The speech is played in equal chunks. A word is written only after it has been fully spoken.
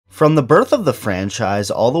From the birth of the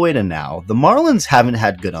franchise all the way to now, the Marlins haven't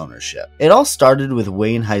had good ownership. It all started with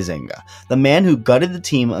Wayne Huizenga, the man who gutted the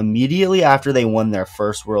team immediately after they won their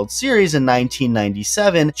first World Series in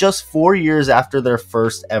 1997, just 4 years after their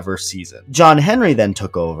first ever season. John Henry then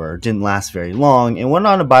took over, didn't last very long, and went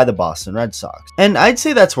on to buy the Boston Red Sox. And I'd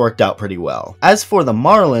say that's worked out pretty well. As for the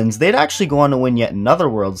Marlins, they'd actually go on to win yet another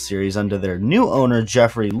World Series under their new owner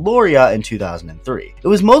Jeffrey Loria in 2003. It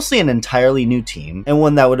was mostly an entirely new team, and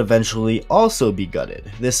one that would eventually also be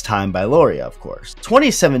gutted, this time by Loria, of course.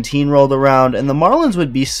 2017 rolled around, and the Marlins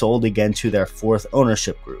would be sold again to their fourth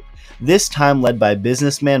ownership group, this time led by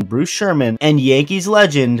businessman Bruce Sherman and Yankees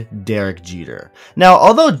legend Derek Jeter. Now,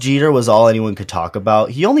 although Jeter was all anyone could talk about,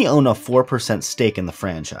 he only owned a 4% stake in the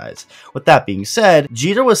franchise. With that being said,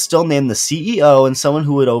 Jeter was still named the CEO and someone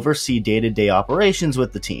who would oversee day-to-day operations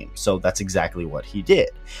with the team, so that's exactly what he did.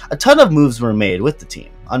 A ton of moves were made with the team.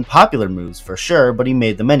 Unpopular moves for sure, but he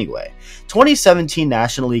made them anyway. 2017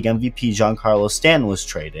 National League MVP Giancarlo Stanton was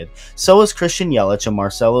traded, so was Christian Yelich and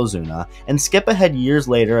Marcell Ozuna, and skip ahead years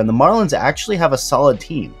later and the Marlins actually have a solid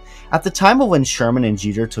team. At the time of when Sherman and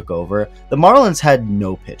Jeter took over, the Marlins had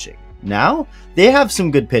no pitching. Now, they have some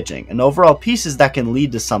good pitching and overall pieces that can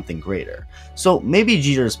lead to something greater. So maybe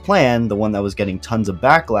Jeter's plan, the one that was getting tons of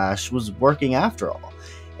backlash, was working after all.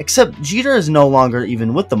 Except Jeter is no longer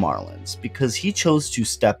even with the Marlins, because he chose to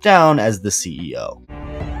step down as the CEO.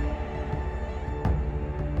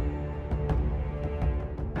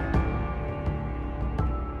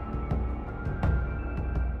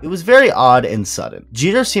 It was very odd and sudden.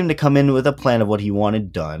 Jeter seemed to come in with a plan of what he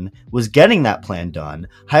wanted done, was getting that plan done,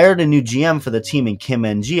 hired a new GM for the team in Kim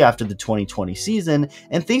Ng after the 2020 season,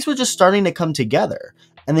 and things were just starting to come together.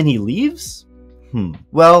 And then he leaves?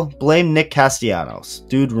 Well, blame Nick Castellanos.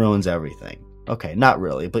 Dude ruins everything. Okay, not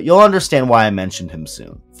really, but you'll understand why I mentioned him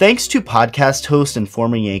soon. Thanks to podcast host and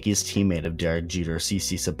former Yankees teammate of Derek Jeter,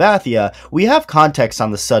 CC Sabathia, we have context on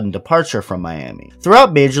the sudden departure from Miami.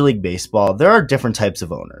 Throughout Major League Baseball, there are different types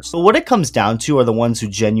of owners, but what it comes down to are the ones who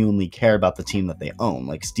genuinely care about the team that they own,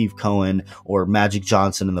 like Steve Cohen or Magic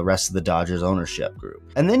Johnson and the rest of the Dodgers ownership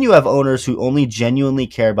group. And then you have owners who only genuinely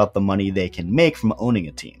care about the money they can make from owning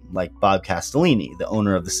a team, like Bob Castellini, the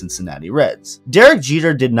owner of the Cincinnati Reds. Derek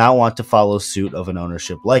Jeter did not want to follow suit of an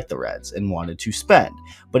ownership like the Reds and wanted to spend,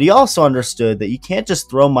 but he also understood that you can't just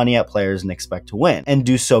throw money at players and expect to win, and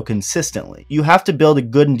do so consistently. You have to build a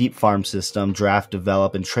good and deep farm system, draft,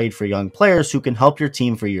 develop, and trade for young players who can help your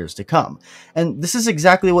team for years to come. And this is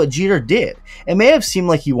exactly what Jeter did. It may have seemed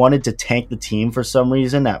like he wanted to tank the team for some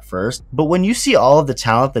reason at first, but when you see all of the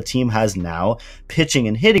talent the team has now, pitching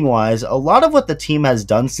and hitting wise, a lot of what the team has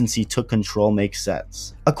done since he took control makes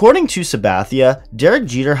sense. According to Sabathia, Derek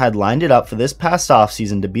Jeter had lined it up for this past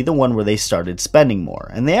offseason to be the one where they started spending more,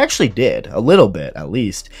 and they actually did, a little bit at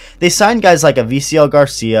least. They signed guys like Avisail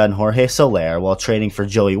Garcia and Jorge Soler while trading for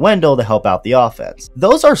Joey Wendell to help out the offense.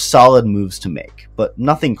 Those are solid moves to make, but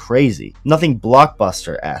nothing crazy, nothing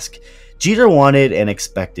blockbuster-esque. Jeter wanted and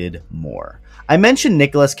expected more. I mentioned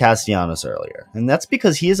Nicholas Castellanos earlier, and that's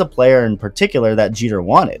because he is a player in particular that Jeter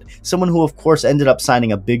wanted, someone who of course ended up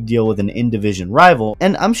signing a big deal with an in-division rival,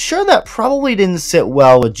 and I'm sure that probably didn't sit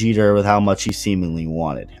well with Jeter with how much he seemingly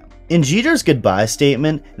wanted him. In Jeter's goodbye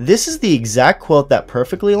statement, this is the exact quote that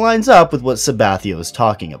perfectly lines up with what Sabathia was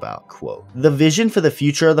talking about. Quote, "The vision for the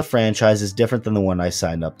future of the franchise is different than the one I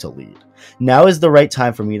signed up to lead. Now is the right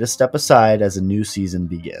time for me to step aside as a new season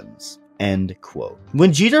begins." End quote.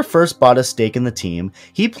 When Jeter first bought a stake in the team,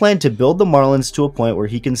 he planned to build the Marlins to a point where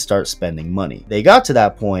he can start spending money. They got to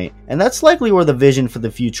that point, and that's likely where the vision for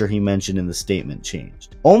the future he mentioned in the statement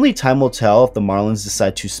changed. Only time will tell if the Marlins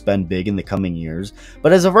decide to spend big in the coming years,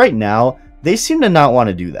 but as of right now, they seem to not want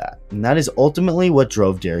to do that, and that is ultimately what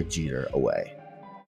drove Derek Jeter away.